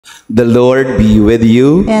The Lord be with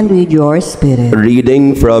you. And with your spirit.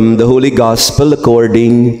 Reading from the Holy Gospel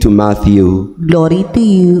according to Matthew. Glory to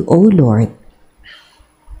you, O Lord.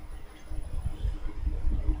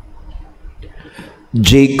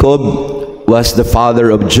 Jacob was the father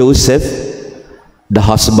of Joseph, the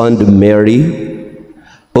husband of Mary.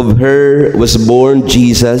 Of her was born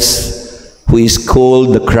Jesus, who is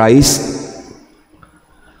called the Christ.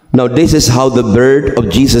 Now this is how the birth of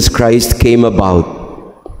Jesus Christ came about.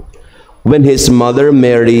 When his mother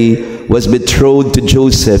Mary was betrothed to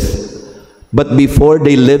Joseph, but before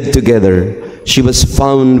they lived together, she was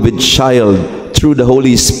found with child through the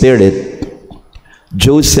Holy Spirit.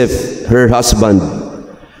 Joseph, her husband,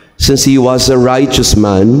 since he was a righteous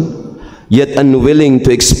man, yet unwilling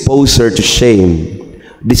to expose her to shame,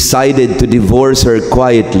 decided to divorce her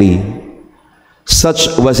quietly. Such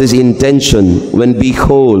was his intention when,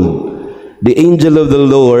 behold, the angel of the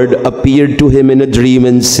Lord appeared to him in a dream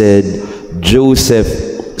and said,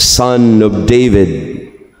 Joseph, son of David,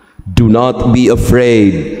 do not be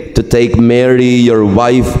afraid to take Mary, your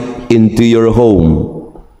wife, into your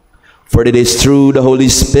home. For it is through the Holy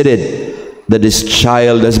Spirit that this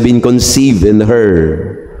child has been conceived in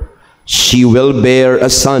her. She will bear a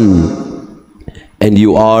son, and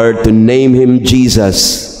you are to name him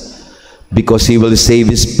Jesus, because he will save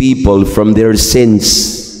his people from their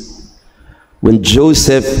sins. When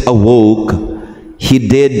Joseph awoke, he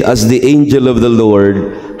did as the angel of the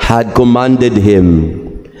Lord had commanded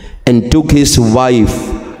him, and took his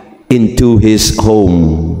wife into his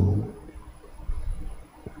home.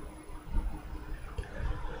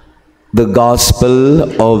 The Gospel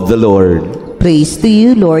of the Lord. Praise to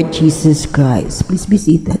you, Lord Jesus Christ. Please be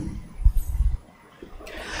seated.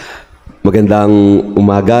 Magandang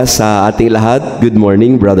umaga sa ating lahat. Good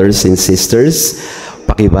morning, brothers and sisters.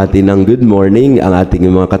 Pakibati ng good morning ang ating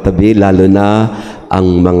mga katabi, lalo na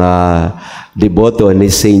ang mga deboto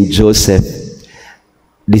ni Saint Joseph.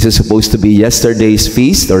 This is supposed to be yesterday's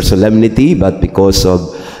feast or solemnity, but because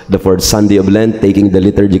of the fourth Sunday of Lent taking the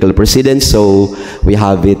liturgical precedence, so we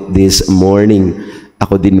have it this morning.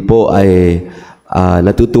 Ako din po ay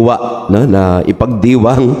natutuwa, no, na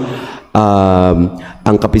ipagdiwang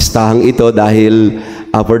ang kapistahang ito dahil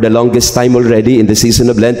for the longest time already in the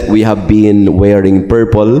season of Lent, we have been wearing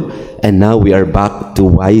purple, and now we are back to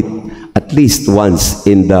white at least once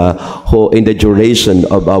in the duration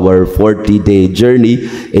of our 40-day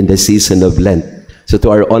journey in the season of Lent. So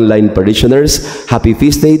to our online parishioners, happy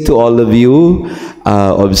feast day to all of you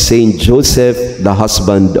of Saint Joseph, the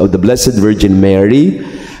husband of the Blessed Virgin Mary.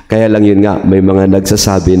 Kaya lang yun nga, may mga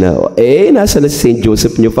nagsasabi na, nasa na si Saint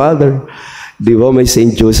Joseph niyo, Father? Di ba may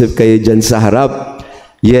Saint Joseph kayo dyan sa harap?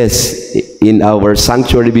 Yes, in our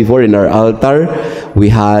sanctuary before, in our altar,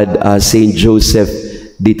 we had Saint Joseph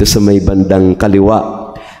dito sa may bandang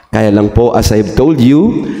kaliwa. Kaya lang po, as I've told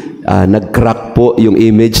you, nag-crack po yung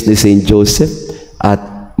image ni Saint Joseph at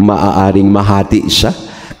maaaring mahati siya.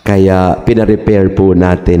 Kaya pina-repair po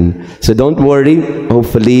natin. So don't worry,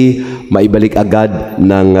 hopefully maibalik agad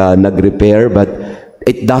ng nag-repair, but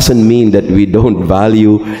it doesn't mean that we don't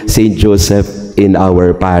value Saint Joseph in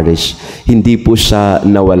our parish. Hindi po siya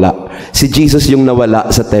nawala. Si Jesus yung nawala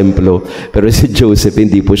sa templo, pero si Joseph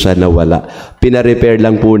hindi po siya nawala. Pina-repair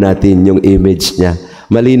lang po natin yung image niya.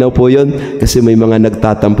 Malinaw po yun kasi may mga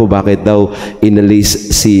nagtatampo bakit daw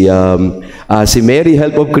inalis si Mary,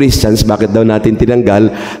 Help of Christians, bakit daw natin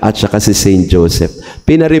tinanggal, at saka si Saint Joseph.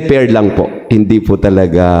 Pina-repair lang po, hindi po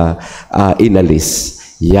talaga inalis.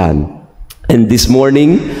 Yan. And this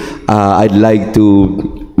morning, I'd like to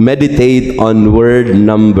meditate on word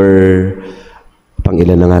number,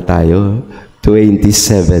 pang-ilan na nga tayo?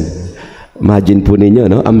 27. Imagine po ninyo,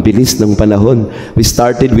 no? Ang bilis ng panahon. We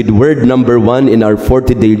started with word number 1 in our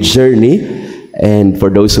 40-day journey. And for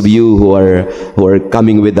those of you who are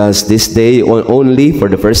coming with us this day only for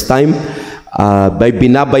the first time,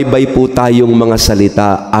 binabaybay po tayong mga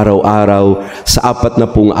salita araw-araw sa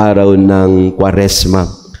 40 araw ng Kwaresma.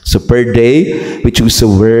 So per day, we choose a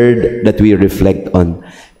word that we reflect on.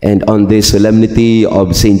 And on this solemnity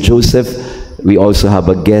of Saint Joseph, we also have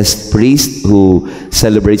a guest priest who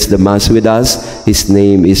celebrates the Mass with us. His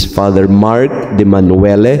name is Father Mark de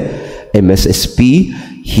Manuele, MSSP.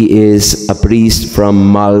 He is a priest from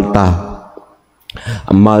Malta.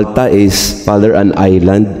 Malta is, Father, an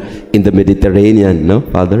island in the Mediterranean, no,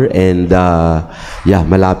 Father? And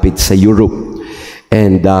malapit sa Europe.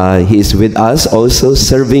 And he is with us also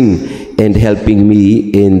serving and helping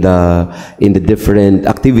me in the different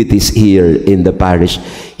activities here in the parish.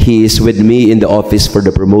 He is with me in the office for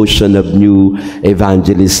the promotion of new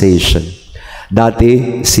evangelization.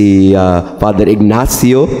 Dati si Father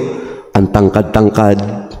Ignacio, ang tangkad-tangkad,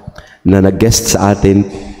 na nag-guest sa atin.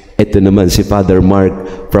 Ito naman si Father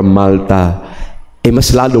Mark from Malta.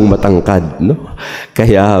 Mas lalong matangkad, no?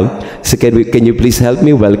 Kaya, so can you please help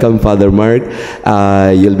me welcome Father Mark?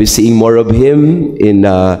 You'll be seeing more of him in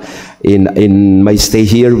my stay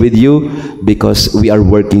here with you, because we are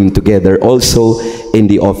working together also in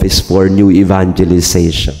the Office for New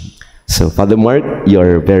Evangelization. So, Father Mark,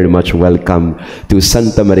 you're very much welcome to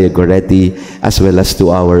Santa Maria Goretti, as well as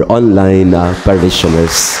to our online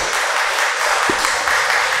parishioners.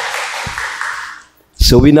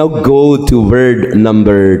 So we now go to word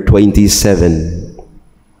number 27.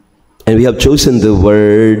 And we have chosen the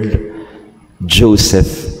word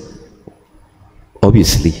Joseph.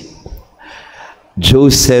 Obviously.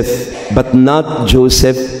 Joseph, but not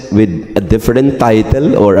Joseph with a different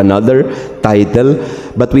title or another title,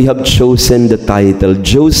 but we have chosen the title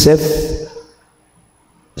Joseph,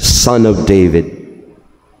 son of David.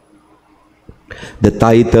 The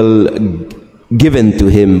title given to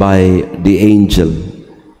him by the angel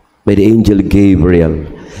Gabriel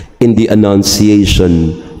in the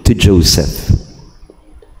Annunciation to Joseph.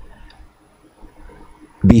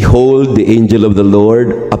 Behold, the angel of the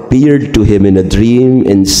Lord appeared to him in a dream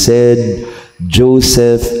and said,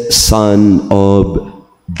 Joseph, son of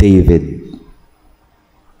David.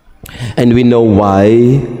 And we know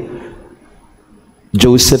why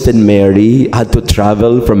Joseph and Mary had to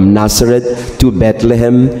travel from Nazareth to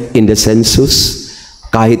Bethlehem in the census.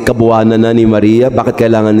 Kahit kabuwanan na ni Maria, bakit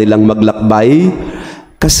kailangan nilang maglakbay?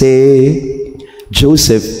 Kasi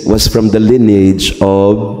Joseph was from the lineage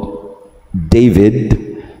of David,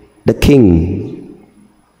 the king.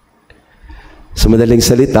 Sa madaling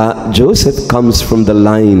salita, Joseph comes from the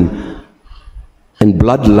line and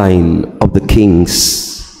bloodline of the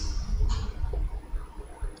kings.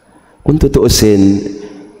 Kung tutuusin,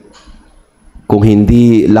 kung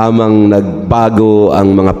hindi lamang nagbago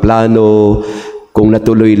ang mga plano, kung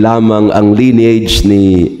natuloy lamang ang lineage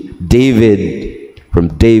ni David,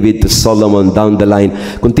 from David to Solomon down the line,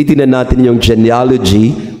 kung titingnan natin yung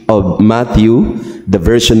genealogy of Matthew, the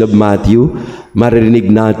version of Matthew,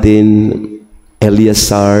 maririnig natin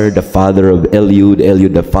Eleazar, the father of Eliud,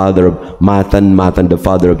 Eliud, the father of Matan, Matan, the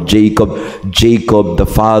father of Jacob, Jacob, the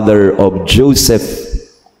father of Joseph.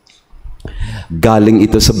 Galing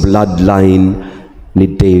ito sa bloodline ni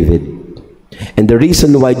David. And the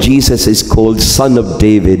reason why Jesus is called Son of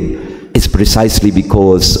David is precisely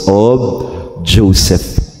because of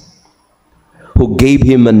Joseph, who gave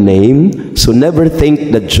him a name. So never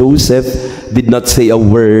think that Joseph did not say a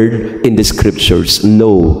word in the scriptures.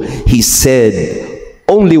 No, he said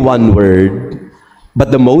only one word,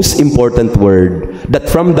 but the most important word, that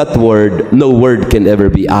from that word, no word can ever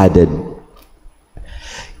be added.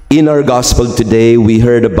 In our gospel today, we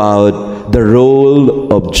heard about the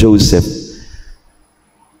role of Joseph.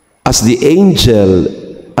 As the angel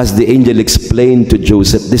explained to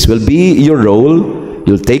Joseph, this will be your role.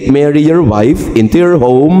 You'll take Mary, your wife, into your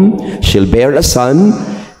home. She'll bear a son,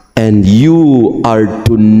 and you are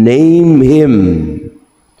to name him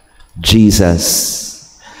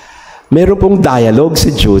Jesus. Meron pong dialogue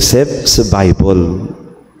si Joseph sa Bible.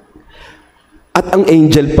 At ang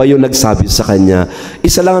angel pa yung nagsabi sa kanya,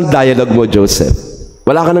 isa lang ang dialogue mo, Joseph.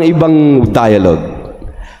 Wala ka ng ibang dialogue.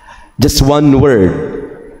 Just one word.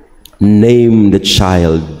 Name the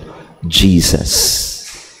child Jesus.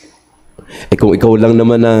 Kung ikaw lang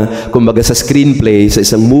naman na, kumbaga sa screenplay, sa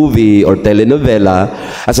isang movie or telenovela,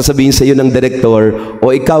 at sasabihin sa iyo ng director, o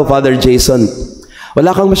ikaw, Father Jason, wala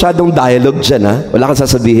kang masyadong dialogue dyan, ha? Wala kang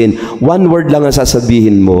sasabihin. One word lang ang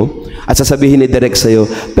sasabihin mo, at sasabihin ni Direk sa iyo,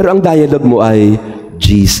 pero ang dialogue mo ay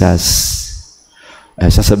Jesus.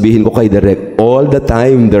 Sasabihin ko kay Direk, all the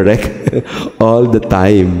time, Direk. All the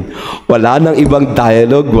time. Wala nang ibang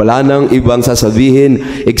dialogue, wala nang ibang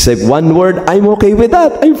sasabihin, except one word, I'm okay with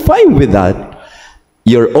that. I'm fine with that.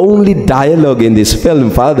 Your only dialogue in this film,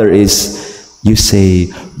 Father, is you say,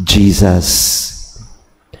 Jesus.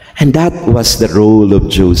 And that was the role of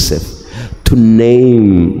Joseph, to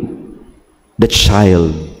name the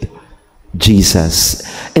child Jesus.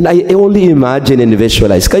 And I only imagine and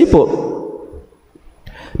visualize, kayo po,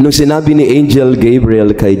 nung sinabi ni Angel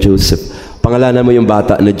Gabriel kay Joseph, pangalanan mo yung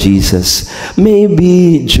bata na Jesus,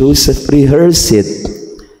 maybe Joseph rehearsed it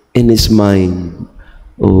in his mind.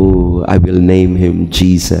 Oh, I will name him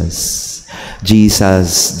Jesus.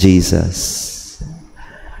 Jesus, Jesus.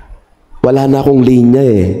 Wala na akong linya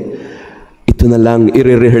eh. Ito na lang,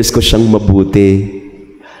 i-rehearse ko siyang mabuti.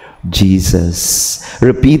 Jesus.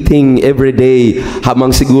 Repeating every day,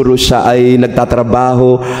 habang siguro siya ay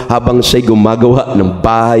nagtatrabaho, habang siya'y gumagawa ng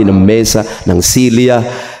bahay, ng mesa, ng silya,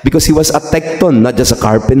 Because he was a tekton, not just a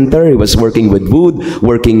carpenter. He was working with wood,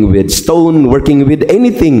 working with stone, working with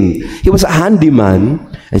anything. He was a handyman.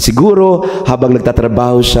 And siguro, habang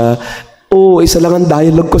nagtatrabaho siya, isa lang ang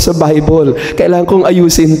dialogue ko sa Bible. Kailangan kong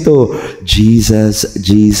ayusin to. Jesus,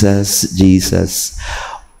 Jesus, Jesus.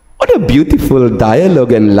 What a beautiful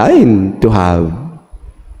dialogue and line to have.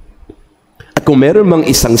 At kung meron mang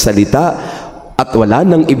isang salita at wala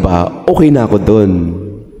nang iba, okay na ako dun.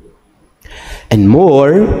 And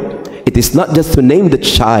more, it is not just to name the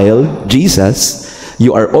child, Jesus,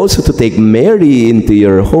 you are also to take Mary into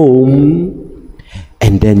your home,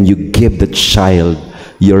 and then you give the child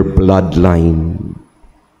your bloodline.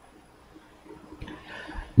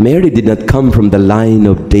 Mary did not come from the line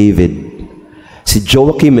of David. Si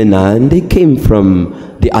Joachim and Anne, they came from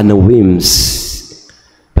the Anawims.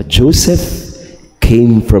 But Joseph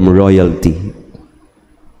came from royalty.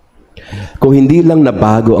 Kung hindi lang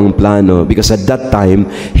nabago ang plano, because at that time,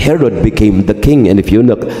 Herod became the king. And if you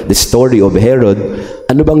look the story of Herod,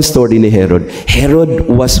 ano bang story ni Herod? Herod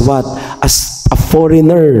was what? As a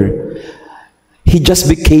foreigner. He just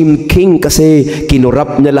became king kasi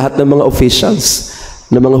kinurap niya lahat ng mga officials,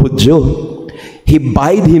 ng mga Hudyo. He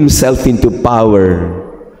buyed himself into power.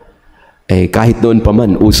 Kahit noon pa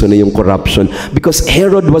man, uso na yung corruption. Because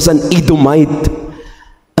Herod was an Edomite.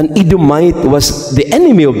 An Edomite was the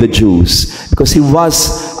enemy of the Jews because he was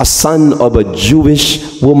a son of a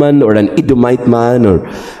Jewish woman or an Edomite man,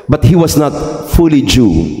 but he was not fully Jew.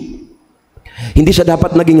 Hindi siya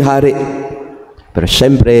dapat naging hari. Pero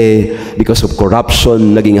syempre, because of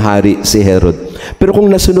corruption, naging hari si Herod. Pero kung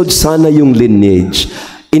nasunod sana yung lineage,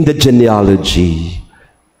 in the genealogy,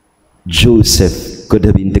 Joseph could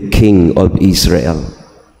have been the king of Israel.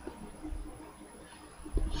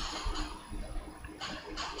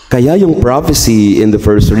 Kaya yung prophecy in the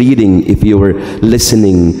first reading, if you were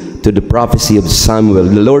listening to the prophecy of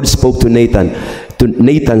Samuel, the Lord spoke to Nathan, to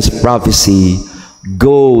Nathan's prophecy,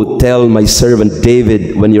 "Go tell my servant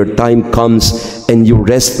David, when your time comes and you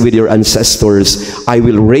rest with your ancestors, I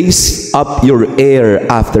will raise up your heir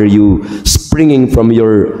after you, springing from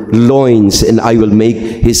your loins, and I will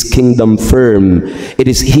make his kingdom firm.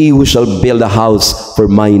 It is he who shall build a house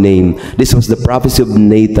for my name." This was the prophecy of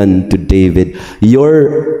Nathan to David.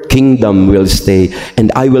 Your kingdom will stay,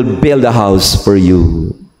 and I will build a house for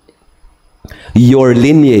you. Your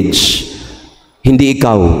lineage, hindi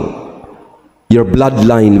ikaw, your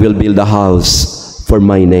bloodline will build a house for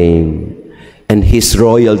my name, and his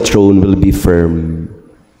royal throne will be firm.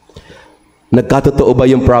 Nagkatotoo ba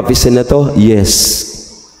yung prophecy na to? Yes.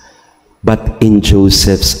 But in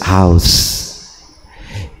Joseph's house,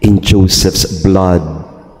 in Joseph's blood.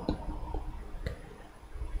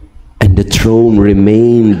 And the throne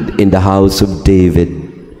remained in the house of David,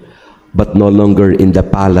 but no longer in the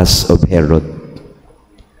palace of Herod.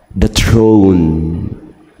 The throne,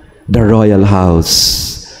 the royal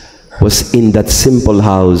house, was in that simple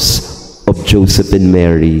house of Joseph and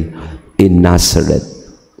Mary in Nazareth.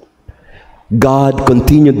 God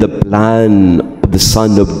continued the plan of the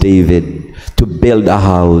son of David to build a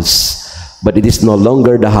house, but it is no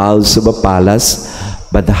longer the house of a palace,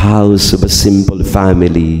 but the house of a simple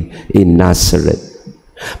family in Nazareth.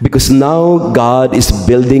 Because now God is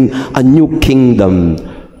building a new kingdom.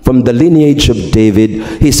 From the lineage of David,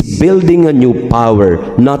 he's building a new power,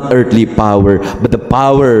 not earthly power, but the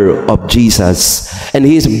power of Jesus. And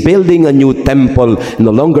he's building a new temple, no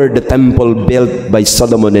longer the temple built by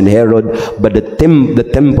Solomon and Herod, but the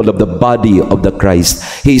temple of the body of the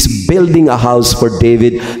Christ. He's building a house for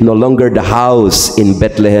David, no longer the house in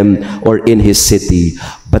Bethlehem or in his city,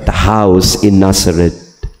 but the house in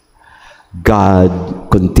Nazareth. God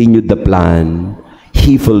continued the plan.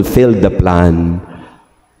 He fulfilled the plan.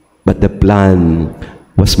 But the plan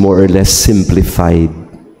was more or less simplified.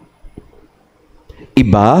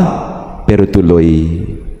 Iba, pero tuloy.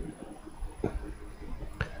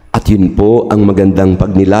 At yun po ang magandang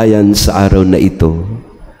pagnilayan sa araw na ito.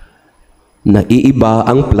 Naiiba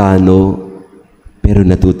ang plano, pero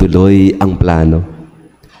natutuloy ang plano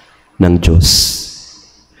ng Diyos.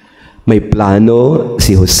 May plano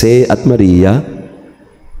si Jose at Maria,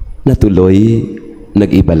 natuloy,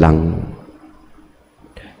 nag-iba lang.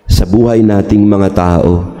 Sa buhay nating mga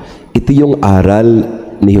tao, ito yung aral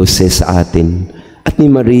ni Jose sa atin at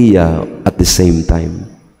ni Maria at the same time.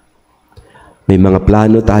 May mga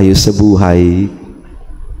plano tayo sa buhay,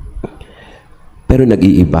 pero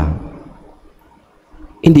nag-iiba.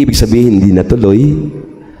 Hindi ibig sabihin hindi natuloy,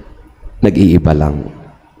 nag-iiba lang.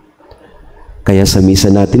 Kaya sa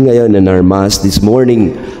misa natin ngayon in our Mass this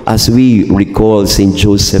morning, as we recall St.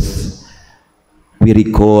 Joseph, we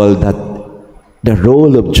recall that the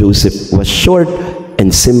role of Joseph was short and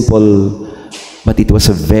simple, but it was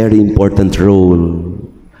a very important role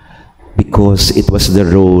because it was the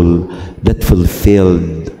role that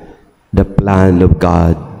fulfilled the plan of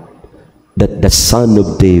God, that the son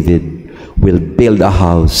of David will build a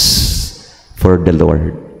house for the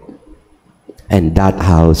Lord. And that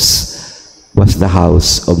house was the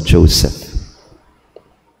house of Joseph.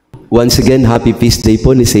 Once again, happy feast day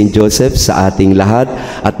po ni St. Joseph sa ating lahat,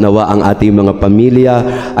 at nawa ang ating mga pamilya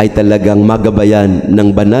ay talagang magabayan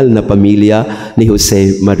ng banal na pamilya ni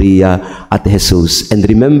Jose, Maria at Jesus. And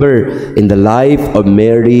remember, in the life of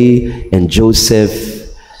Mary and Joseph,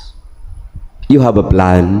 you have a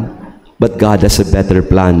plan, but God has a better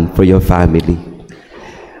plan for your family.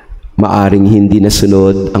 Maaring hindi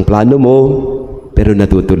nasunod ang plano mo, pero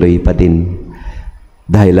natutuloy pa din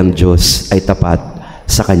dahil ang Diyos ay tapat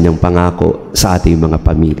sa kanyang pangako sa ating mga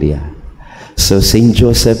pamilya. So Saint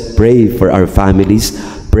Joseph, pray for our families,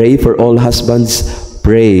 pray for all husbands,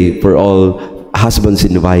 pray for all husbands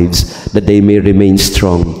and wives that they may remain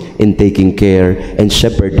strong in taking care and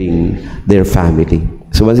shepherding their family.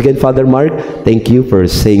 So once again, Father Mark, thank you for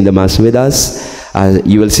saying the Mass with us.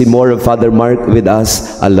 You will see more of Father Mark with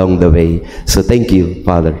us along the way. So thank you,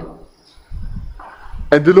 Father.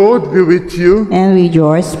 And the Lord be with you. And with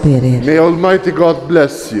your spirit. May Almighty God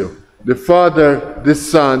bless you, the Father, the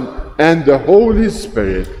Son, and the Holy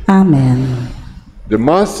Spirit. Amen. The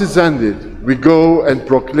Mass is ended. We go and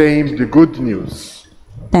proclaim the good news.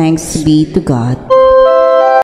 Thanks be to God.